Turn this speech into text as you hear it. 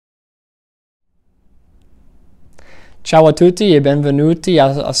Ciao a tutti e benvenuti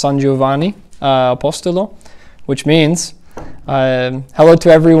a San Giovanni Apostolo, which means hello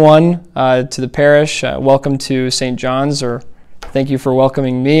to everyone, to the parish. Welcome to St. John's, or thank you for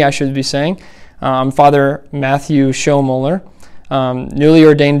welcoming me, I should be saying. I'm Father Matthew Schilmoeller, newly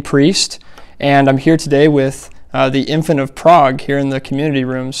ordained priest, and I'm here today with the Infant of Prague here in the community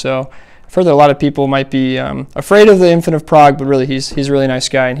room. So I've heard that a lot of people might be afraid of the Infant of Prague, but really he's a really nice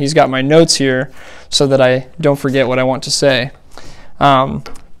guy, and he's got my notes here so that I don't forget what I want to say.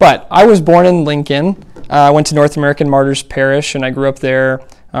 But I was born in Lincoln. I went to North American Martyrs Parish, and I grew up there.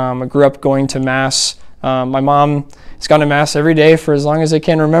 I grew up going to Mass. My mom has gone to Mass every day for as long as I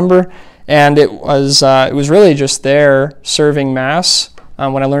can remember, and it was really just there serving Mass,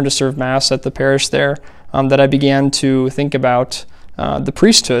 when I learned to serve Mass at the parish there, that I began to think about the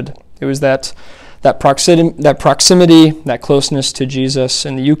priesthood. It was that proximity, that closeness to Jesus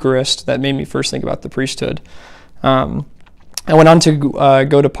in the Eucharist that made me first think about the priesthood. I went on to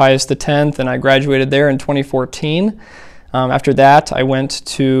go to Pius X, and I graduated there in 2014. After that, I went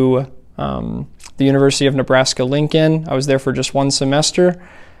to the University of Nebraska-Lincoln. I was there for just one semester.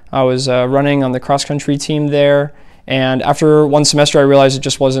 I was running on the cross-country team there, and after one semester, I realized it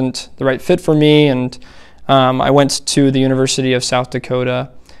just wasn't the right fit for me, and I went to the University of South Dakota,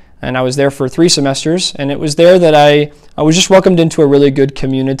 and I was there for 3 semesters, and it was there that I was just welcomed into a really good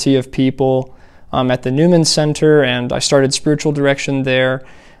community of people at the Newman Center, and I started spiritual direction there.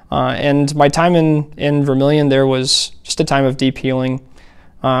 And my time in Vermilion there was just a time of deep healing,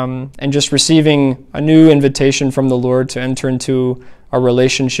 and just receiving a new invitation from the Lord to enter into a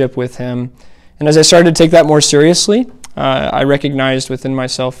relationship with Him. And as I started to take that more seriously, I recognized within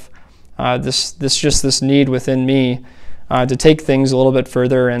myself this need within me to take things a little bit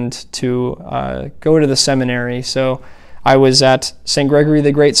further and to go to the seminary. So I was at St. Gregory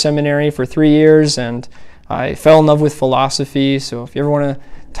the Great Seminary for 3 years, and I fell in love with philosophy. So if you ever want to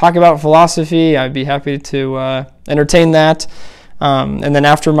talk about philosophy, I'd be happy to entertain that. And then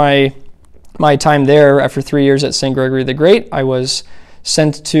after my time there, after 3 years at St. Gregory the Great, I was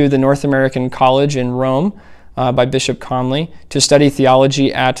sent to the North American College in Rome by Bishop Conley to study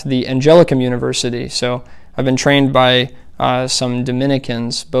theology at the Angelicum University. So I've been trained by some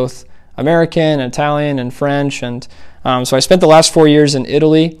Dominicans, both American, Italian, and French, and so I spent the last 4 years in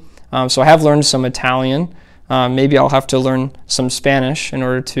Italy. So I have learned some Italian. Maybe I'll have to learn some Spanish in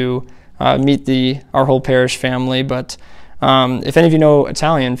order to meet our whole parish family. But if any of you know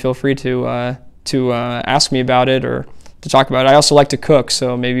Italian, feel free to ask me about it or to talk about it. I also like to cook,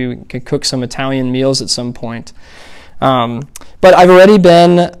 so maybe we could cook some Italian meals at some point. But I've already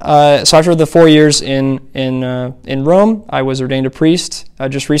been, so after the 4 years in Rome, I was ordained a priest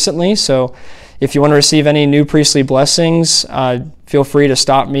just recently. So if you want to receive any new priestly blessings, feel free to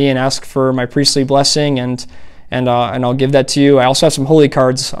stop me and ask for my priestly blessing, and I'll give that to you. I also have some holy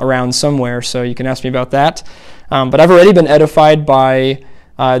cards around somewhere, so you can ask me about that. But I've already been edified by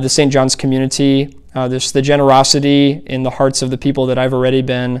the St. John's community. There's the generosity in the hearts of the people that I've already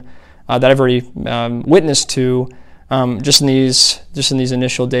witnessed to. Just in these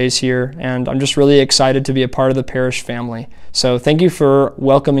initial days here, and I'm just really excited to be a part of the parish family. So thank you for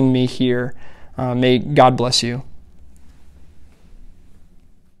welcoming me here. May God bless you.